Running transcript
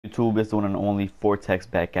YouTube is the one and only Vortex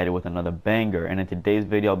back at it with another banger. And in today's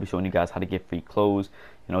video, I'll be showing you guys how to get free clothes,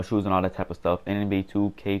 shoes and all that type of stuff in NBA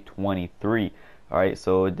 2K23. Alright,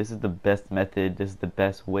 so this is the best method. This is the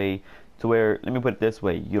best way to where, let me put it this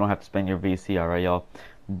way, you don't have to spend your VC, alright, y'all.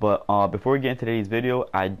 But before we get into today's video,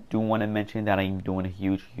 I do want to mention that I'm doing a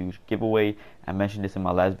huge giveaway. I mentioned this in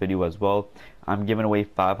my last video as well. I'm giving away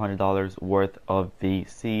 $500 worth of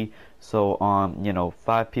VC. So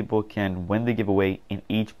 5 people can win the giveaway, and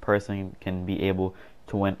each person can be able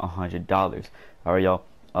to win $100. Alright, y'all.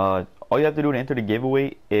 All you have to do to enter the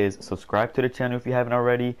giveaway is subscribe to the channel if you haven't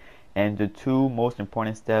already. And the two most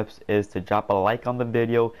important steps is to drop a like on the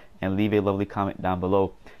video and leave a lovely comment down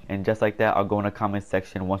below. And just like that, I'll go in the comment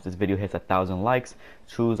section once this video hits 1,000 likes,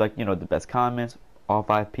 choose the best comments, all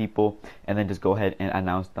 5 people, and then just go ahead and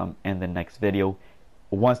announce them in the next video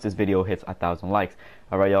once this video hits 1,000 likes.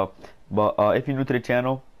 Alright, y'all. But if you're new to the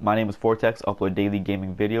channel, my name is Vortex. I upload daily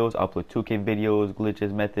gaming videos, I upload 2K videos,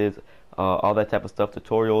 glitches, methods, all that type of stuff,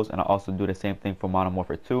 tutorials, and I also do the same thing for Modern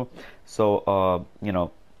Warfare 2. So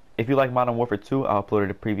if you like Modern Warfare 2, I uploaded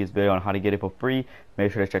a previous video on how to get it for free.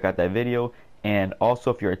 Make sure to check out that video. And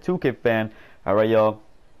also, if you're a 2K fan, alright, y'all,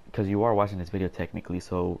 because you are watching this video technically,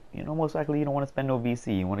 so most likely you don't want to spend no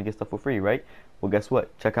VC. You want to get stuff for free, right? Well, guess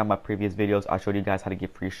what? Check out my previous videos. I showed you guys how to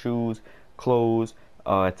get free shoes, clothes,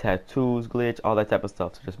 tattoos, glitch, all that type of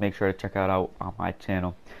stuff. So just make sure to check out on my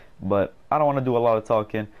channel. But I don't want to do a lot of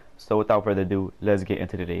talking, so without further ado, let's get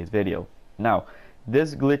into today's video. Now,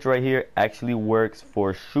 this glitch right here actually works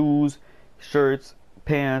for shoes, shirts,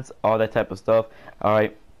 pants, all that type of stuff.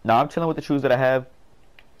 Alright, now I'm chilling with the shoes that I have.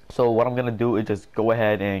 So what I'm gonna do is just go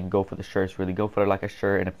ahead and go for the shirts. Really go for like a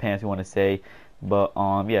shirt and a pants, you want to say. But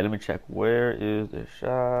yeah, let me check. Where is the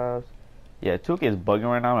shops? Yeah, 2K is bugging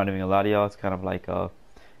right now. I'm not even gonna lie to y'all. It's kind of like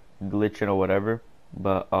glitching or whatever.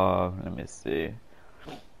 But let me see.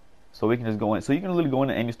 So we can just go in. So you can literally go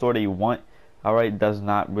into any store that you want. Alright, does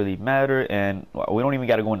not really matter, and we don't even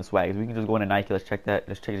gotta go into swags. We can just go into Nike. Let's check that.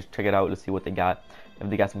 Let's check it out. Let's see what they got. If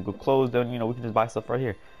they got some good clothes, then we can just buy stuff right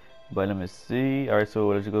here. But let me see. Alright, so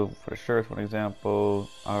let's go for the shirts, for example.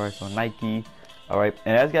 Alright, so Nike. Alright,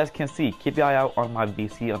 and as you guys can see, keep your eye out on my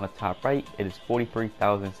VC on the top right. It is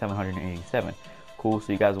 43,787. Cool.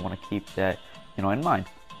 So you guys want to keep that in mind.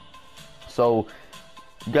 So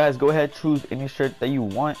you guys go ahead, choose any shirt that you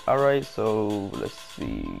want. Alright, so let's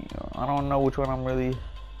see. I don't know which one I'm really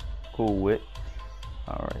cool with.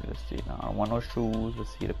 Alright, let's see. Now I don't want no shoes.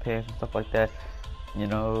 Let's see the pants and stuff like that.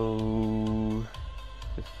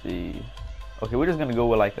 Let's see. Okay, we're just gonna go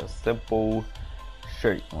with like a simple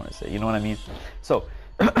shirt, I want to say. You know what I mean? So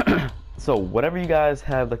so whatever you guys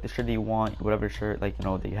have, like the shirt that you want, whatever shirt that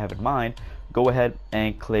you have in mind, go ahead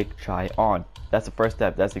and click try on. That's the first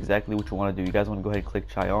step. That's exactly what you want to do. You guys want to go ahead and click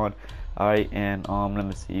try on. Alright, and let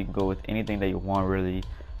me see, you can go with anything that you want, really.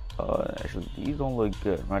 Actually, these don't look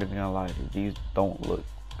good. I'm not even gonna lie to you. These don't look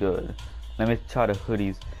good. Let me try the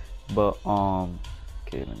hoodies. But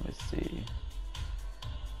okay, let me see.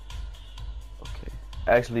 Okay,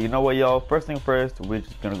 actually, you know what, y'all, first thing first, we're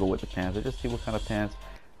just gonna go with the pants. Let's just see what kind of pants.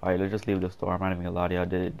 Alright, let's just leave the store. I'm not even gonna lie to y'all.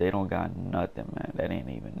 They don't got nothing, man. That ain't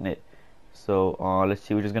even it. So let's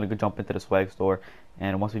see, we're just gonna go jump into the swag store,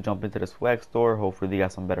 and once we jump into the swag store, hopefully they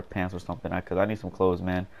got some better pants or something, because I need some clothes,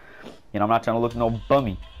 man. I'm not trying to look no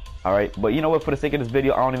bummy. Alright, but you know what, for the sake of this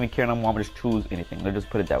video, I don't even care no more. I'm gonna just choose anything. Let's just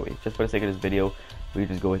put it that way. Just for the sake of this video, we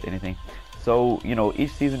just go with anything. So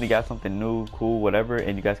each season they got something new, cool, whatever,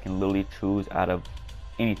 and you guys can literally choose out of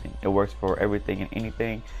anything. It works for everything and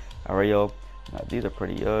anything. Alright, yo. Now, these are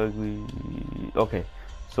pretty ugly. Okay,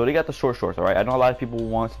 so they got the short shorts. Alright, I know a lot of people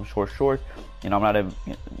want some short shorts. I'm not a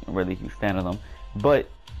really huge fan of them, but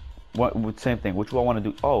same thing. What do I want to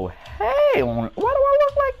do? Oh, hey, why do I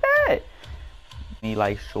look like that? Need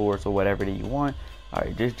like shorts or whatever that you want.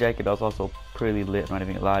 Alright, this jacket is also pretty lit. I'm not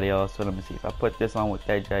even gonna lie to y'all. So let me see if I put this on with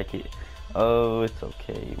that jacket. Oh, it's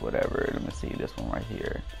okay, whatever. Let me see this one right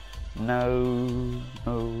here. No.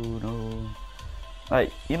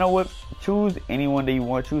 Like, you know what? Choose anyone that you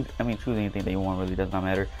want. Choose anything that you want. Really does not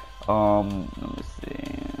matter. Let me see.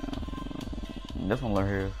 This one right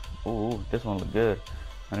here. Oh, this one look good.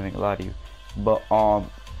 I'm not even gonna lie to you. But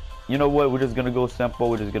you know what? We're just gonna go simple.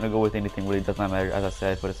 We're just gonna go with anything. Really does not matter. As I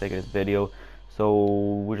said, for the sake of this video. So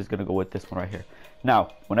we're just gonna go with this one right here.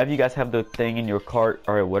 Now, whenever you guys have the thing in your cart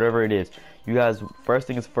or whatever it is, you guys, first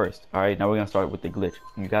thing is first. All right, now we're gonna start with the glitch.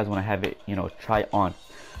 You guys want to have it, try on.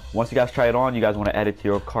 Once you guys try it on, you guys want to add it to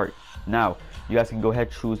your cart. Now, you guys can go ahead,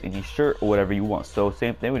 choose any shirt or whatever you want. So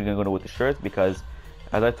same thing, we're gonna go with the shirts because,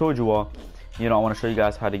 as I told you all, I want to show you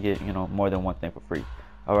guys how to get more than one thing for free.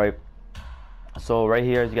 All right. So right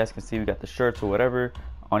here, as you guys can see, we got the shirts or whatever.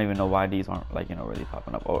 I don't even know why these aren't like, you know, really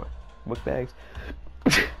popping up. Or book bags.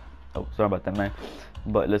 Oh, sorry about that, man.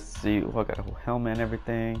 But let's see. Oh, I got a whole helmet and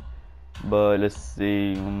everything. But let's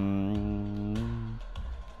see.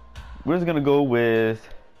 We're just gonna go with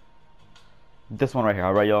this one right here.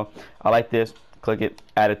 All right, y'all. I like this. Click it.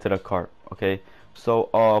 Add it to the cart. Okay. So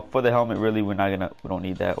for the helmet, really, we don't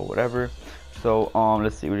need that or whatever. So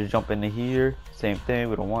let's see. We just jump into here. Same thing.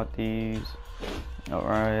 We don't want these. All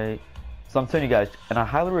right. So I'm telling you guys, and I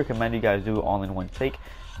highly recommend you guys do it all in one take,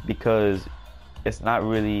 because it's not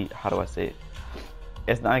really, how do I say it?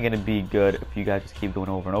 It's not gonna be good if you guys just keep doing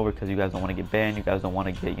it over and over, because you guys don't want to get banned. You guys don't want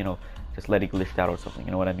to get, you know, just let it glitched out or something.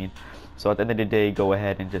 You know what I mean? So at the end of the day, go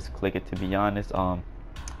ahead and just click it. To be honest,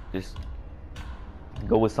 just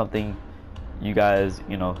go with something you guys,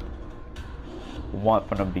 you know, want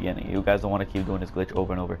from the beginning. You guys don't want to keep doing this glitch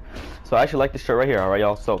over and over. So I actually like this shirt right here. All right,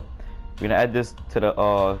 y'all. So we're gonna add this to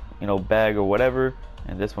the you know, bag or whatever,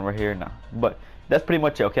 and this one right here. Nah, but that's pretty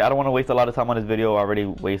much it. Okay, I don't want to waste a lot of time on this video. I already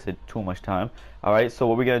wasted too much time. All right, so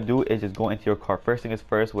what we're gonna do is just go into your cart. First thing is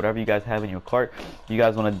first, whatever you guys have in your cart, you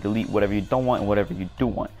guys want to delete whatever you don't want and whatever you do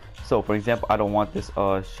want. So for example, I don't want this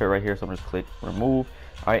shirt right here, so I'm just click remove.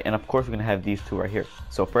 All right, and of course we're gonna have these two right here.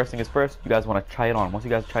 So first thing is first, you guys want to try it on. Once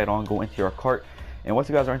you guys try it on, go into your cart, and once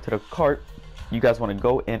you guys are into the cart, you guys want to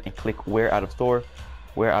go in and click wear out of store.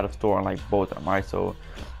 Wear out of store on like both of them. All right, so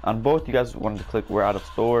on both, you guys wanted to click wear out of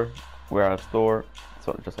store, wear out of store,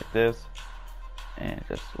 sort of just like this, and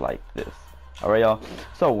just like this. All right, y'all.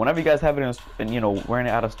 So whenever you guys have it in, you know, wearing it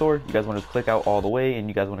out of store, you guys want to click out all the way, and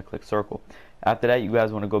you guys want to click circle. After that, you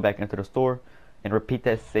guys want to go back into the store and repeat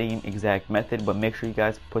that same exact method, but make sure you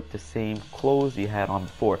guys put the same clothes you had on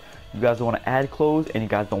before. You guys don't want to add clothes, and you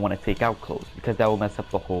guys don't want to take out clothes, because that will mess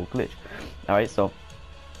up the whole glitch. All right, so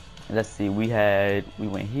let's see, we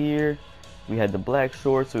went here, we had the black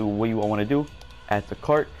shorts. So what you want to do, add to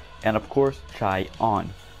cart, and of course try on.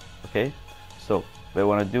 Okay, so what I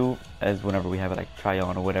want to do is whenever we have it like try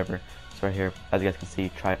on or whatever, it's right here, as you guys can see,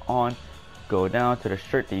 try on, go down to the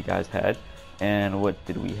shirt that you guys had. And what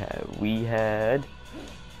did we have? We had,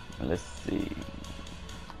 let's see,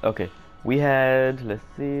 okay, we had, let's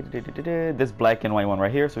see, this black and white one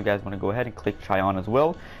right here. So you guys want to go ahead and click try on as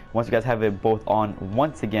well. Once you guys have it both on,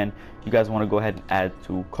 once again, you guys want to go ahead and add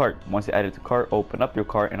to cart. Once you add it to cart, open up your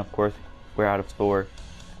cart, and of course we're out of store,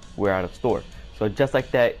 we're out of store. So just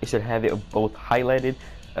like that, it should have it both highlighted,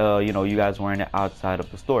 you know, you guys wearing it outside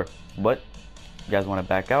of the store. But you guys want to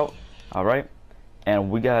back out. All right,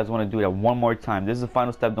 and we guys want to do that one more time. This is the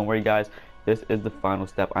final step. Don't worry, guys, this is the final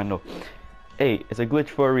step. I know, hey, it's a glitch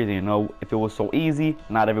for a reason. You know, if it was so easy,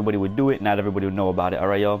 not everybody would do it, not everybody would know about it. All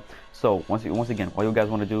right, y'all. So once again, all you guys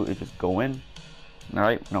want to do is just go in. All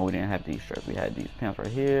right, no, we didn't have these shirts. We had these pants right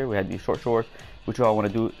here, we had these short shorts. What you all want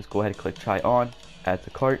to do is go ahead and click try on, add to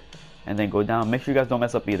cart, and then go down. Make sure you guys don't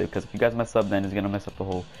mess up either, because if you guys mess up, then it's gonna mess up the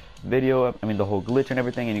whole video, I mean the whole glitch and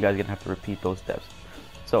everything, and you guys are gonna have to repeat those steps.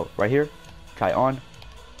 So right here, try on,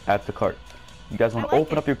 add to cart. You guys want to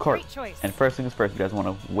open up your cart, and first thing is first, you guys want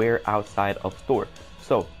to wear outside of store.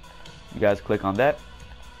 So you guys click on that,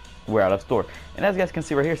 wear out of store, and as you guys can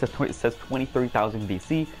see right here, it says 23,000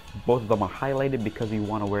 VC. Both of them are highlighted because we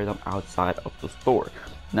want to wear them outside of the store.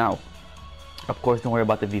 Now, of course, don't worry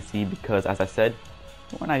about the VC, because as I said,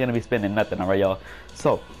 we're not gonna be spending nothing. All right, y'all.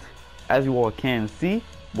 So as you all can see,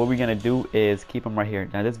 what we're gonna do is keep them right here.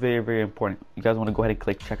 Now this is very, very important. You guys want to go ahead and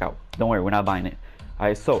click checkout. Don't worry, we're not buying it. All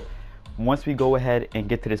right, so once we go ahead and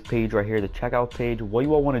get to this page right here, the checkout page, what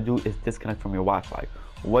you all want to do is disconnect from your Wi-Fi.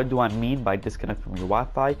 What do I mean by disconnect from your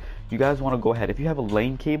Wi-Fi? You guys want to go ahead, if you have a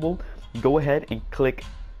LAN cable, go ahead and click,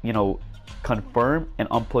 you know, confirm, and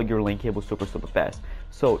unplug your LAN cable super fast.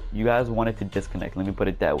 So you guys want it to disconnect, let me put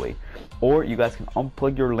it that way. Or you guys can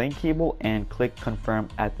unplug your LAN cable and click confirm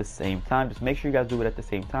at the same time. Just make sure you guys do it at the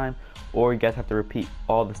same time, or you guys have to repeat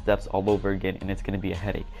all the steps all over again, and it's going to be a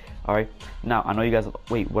headache. All right, now I know you guys,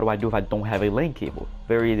 wait, what do I do if I don't have a LAN cable?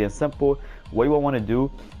 Very easy and simple. What you want to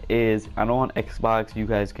do is, I know on Xbox you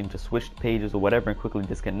guys can just switch pages or whatever and quickly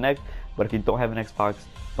disconnect, but if you don't have an Xbox,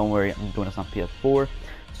 don't worry, I'm doing this on PS4.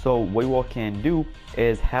 So what you all can do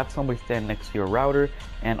is have somebody stand next to your router,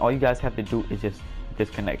 and all you guys have to do is just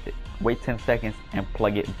disconnect it. Wait 10 seconds and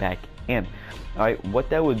plug it back in. All right, what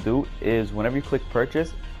that would do is whenever you click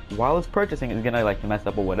purchase, while it's purchasing, it's gonna like mess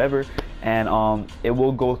up or whatever, and it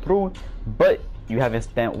will go through, but you haven't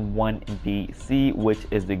spent 1 VC, which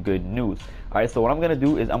is the good news. All right, so what I'm gonna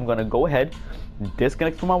do is I'm gonna go ahead,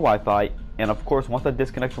 disconnect from my Wi-Fi, and of course once I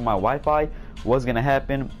disconnect from my Wi-Fi, what's gonna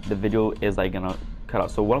happen, the video is like gonna cut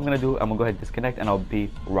out. So what I'm gonna do, I'm gonna go ahead and disconnect, and I'll be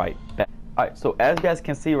right back. All right, so as you guys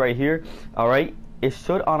can see right here, all right, it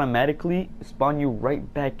should automatically spawn you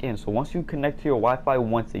right back in. So once you connect to your Wi-Fi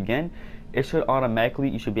once again, it should automatically,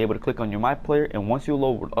 you should be able to click on your My Player, and once you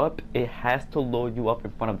load up, it has to load you up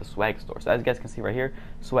in front of the swag store. So as you guys can see right here,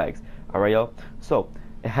 swags. Alright, y'all. So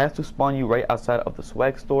it has to spawn you right outside of the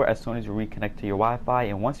swag store as soon as you reconnect to your Wi-Fi.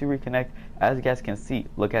 And once you reconnect, as you guys can see,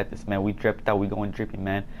 look at this, man. We dripped out. We going drippy,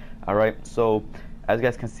 man. Alright, so as you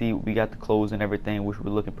guys can see, we got the clothes and everything, which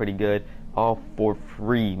we're looking pretty good, all for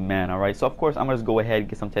free, man. Alright, so of course I'm gonna just go ahead and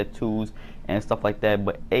get some tattoos and stuff like that,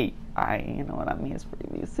 but hey, you know what I mean, it's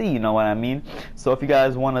free VC, you know what I mean. So if you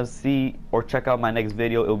guys want to see or check out my next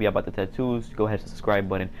video, it'll be about the tattoos. Go ahead to the subscribe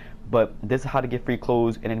button. But this is how to get free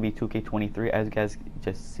clothes in NBA 2K23. As you guys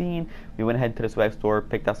just seen, we went ahead to the swag store,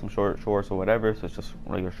 picked out some shorts or whatever, so it's just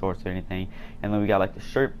regular shorts or anything. And then we got like the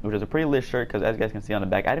shirt, which is a pretty lit shirt, because as you guys can see on the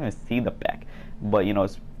back, I didn't even see the back, but you know,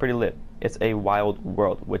 it's pretty lit. It's a wild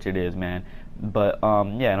world, which it is, man. But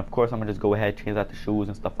yeah, and of course I'm gonna just go ahead, change out the shoes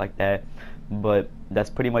and stuff like that. But that's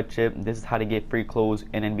pretty much it. This is how to get free clothes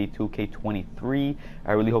in NBA 2K23.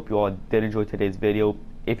 I really hope you all did enjoy today's video.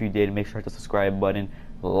 If you did, make sure to hit the subscribe button,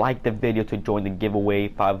 like the video to join the giveaway,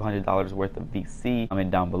 $500 worth of VC.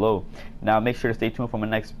 Comment down below. Now make sure to stay tuned for my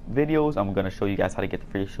next videos. I'm gonna show you guys how to get the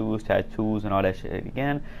free shoes, tattoos, and all that shit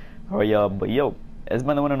again. Alright, y'all. But yo, it's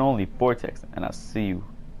been the one and only Vortex, and I'll see you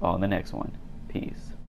on the next one. Peace.